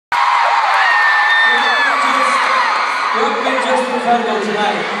You've been just incredible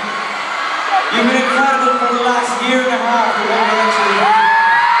tonight. You've been incredible for the last year and a half of what we're actually doing.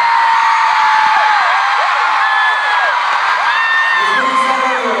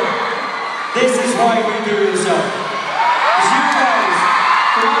 This is why we do this show. Because you guys,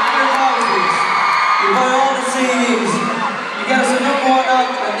 from up your thousands, you buy all the CDs, you get us a number one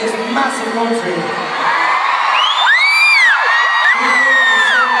album in this massive country.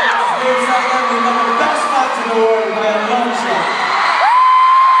 We've got the best fans in the world by a long shot.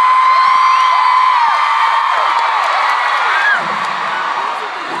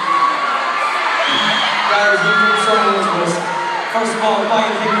 Guys, you've been so much for us. First of all,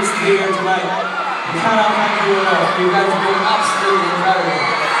 buying tickets to be here tonight. We cannot thank you enough. You guys have been absolutely incredible.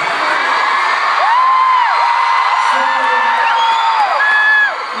 So,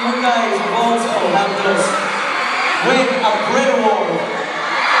 you guys have also helped us win a Brit Award.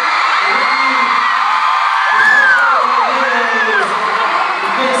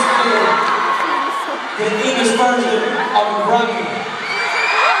 Basically, the English version of a Grammy.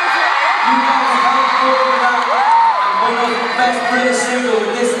 You guys helped over that. One of the best British single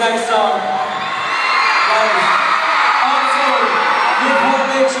with this next song. Guys, also, Look What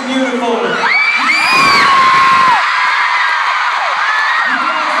Makes You Beautiful. You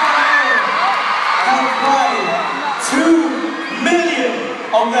guys helped buy 2 million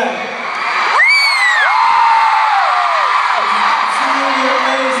of them. It's absolutely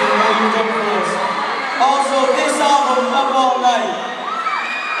amazing what you've done for us. Also, this album, Up All Night,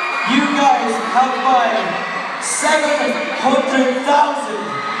 you guys helped buy 700,000.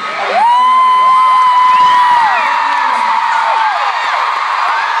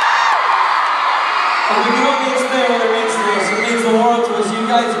 And we can only explain what it means to us. It means the world to us. You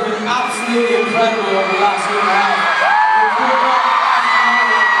guys have been absolutely incredible over the last year and a half.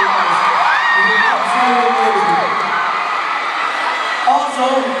 You've been absolutely amazing.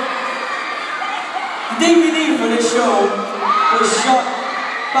 Also, the DVD for this show was shot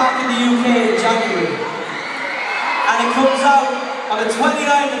back in the UK in January. And it comes out on the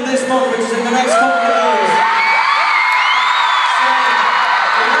 29th of this month, which is in the next couple of days. So,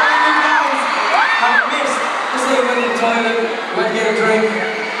 if any of you guys have missed, just say you went to the toilet, went to get a drink,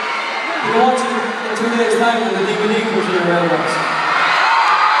 you can watch it in 2 days' time when the DVD comes to your mailbox.